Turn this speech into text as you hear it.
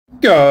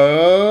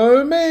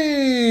Go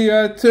me!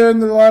 I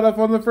turned the light off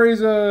on the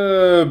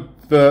freezer,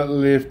 but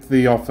left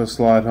the office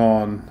light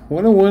on.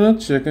 Winner, winner,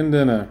 chicken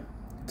dinner.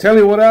 Tell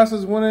you what else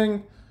is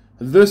winning?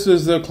 This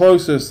is the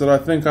closest that I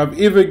think I've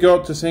ever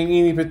got to seeing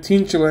any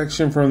potential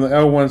action from the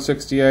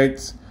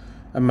L168s.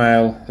 A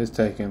male has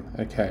taken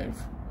a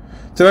cave.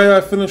 Today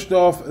I finished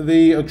off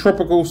the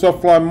tropical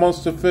softfly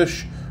monster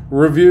fish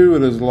review.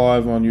 It is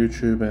live on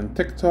YouTube and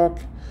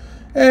TikTok.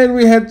 And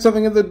we had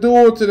something at the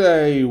door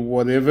today.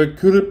 Whatever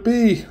could it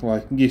be?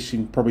 Like, yes, you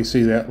can probably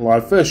see that.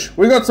 Live fish.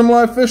 We got some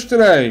live fish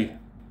today.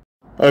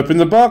 Open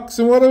the box,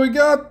 and what do we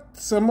got?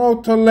 Some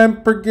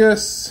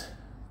Autolampragus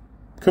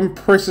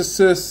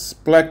compressus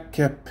black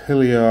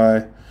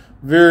capillii.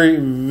 Very,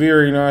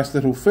 very nice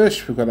little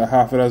fish. We've got a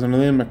half a dozen of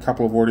them. A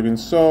couple have already been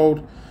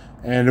sold.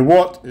 And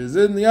what is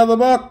in the other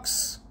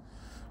box?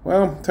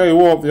 Well, tell you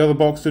what, the other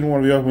box didn't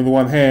want to be opened with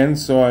one hand,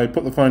 so I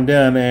put the phone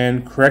down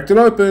and cracked it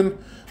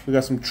open. We've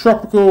got some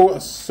tropical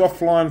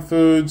softline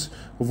foods.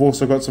 We've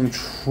also got some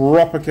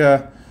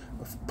Tropica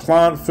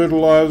plant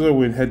fertilizer.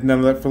 We've had none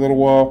of that for a little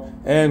while.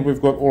 And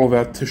we've got all of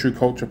our tissue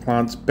culture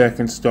plants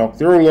back in stock.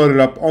 They're all loaded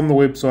up on the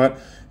website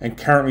and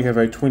currently have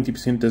a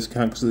 20%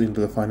 discount because it's the end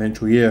of the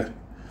financial year.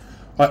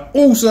 I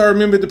also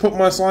remembered to put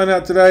my sign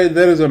out today.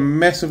 That is a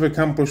massive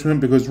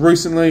accomplishment because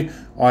recently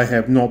I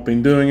have not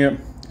been doing it.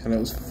 And it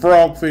was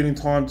frog feeding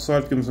time.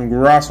 Decided to give them some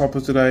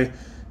grasshoppers today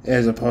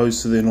as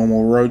opposed to their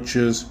normal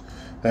roaches.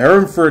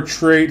 They're in for a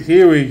treat.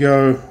 Here we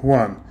go.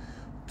 1,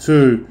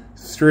 2,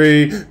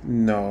 3.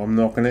 No, I'm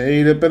not going to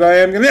eat it, but I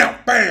am going to. Now,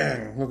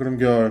 bang! Look at him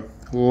go.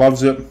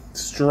 Loves it.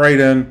 Straight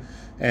in.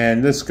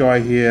 And this guy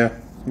here,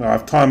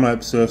 I've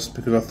time-lapsed this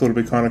because I thought it'd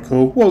be kind of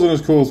cool. Wasn't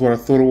as cool as what I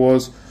thought it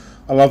was.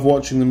 I love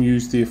watching them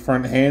use their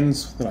front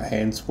hands, not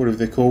hands, whatever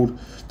they're called,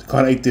 to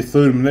kind of eat their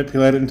food and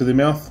manipulate it into their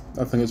mouth.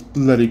 I think it's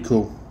bloody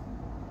cool.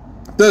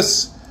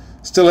 This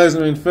still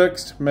hasn't been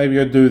fixed. Maybe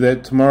I'll do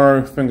that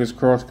tomorrow. Fingers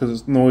crossed,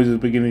 because its noise is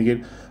beginning to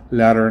get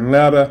louder and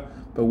louder.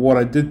 But what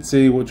I did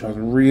see, which I was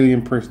really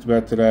impressed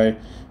about today,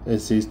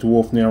 is these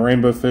dwarf now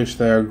rainbow fish.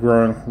 They are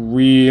growing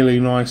really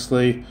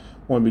nicely.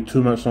 Won't be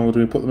too much longer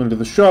till we put them into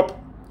the shop.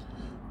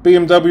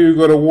 BMW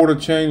got a water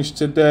change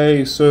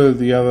today, so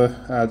the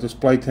other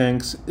display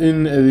tanks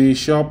in the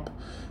shop,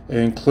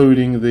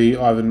 including the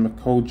Ivan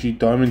McColgy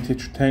Diamond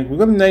Tetra tank. We've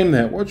got to name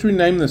that. What should we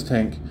name this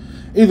tank?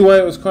 Either way,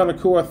 it was kind of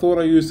cool. I thought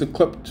I used the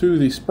clip to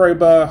the spray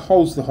bar,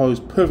 holds the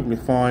hose perfectly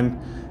fine,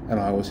 and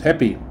I was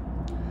happy.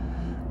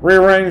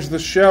 Rearranged the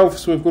shelf,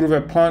 so we've got all of our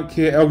plant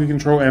care, algae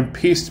control, and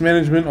pest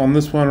management on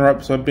this one right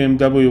beside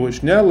BMW,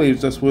 which now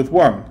leaves us with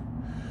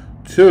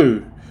 1,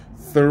 2,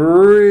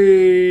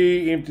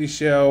 3 empty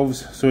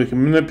shelves, so we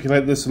can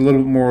manipulate this a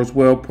little bit more as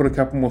well, put a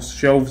couple more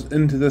shelves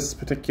into this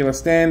particular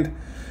stand,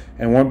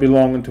 and won't be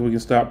long until we can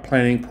start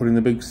planning putting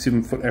the big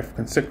 7-foot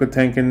African cichlid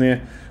tank in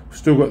there. We've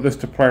still got this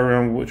to play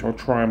around with, which I'll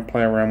try and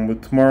play around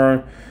with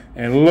tomorrow.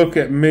 And look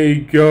at me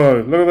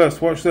go. Look at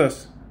this. Watch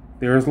this.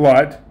 There is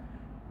light.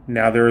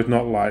 Now there is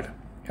not light.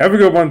 Have a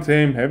good one,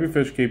 team. Happy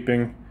fish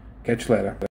keeping. Catch you later.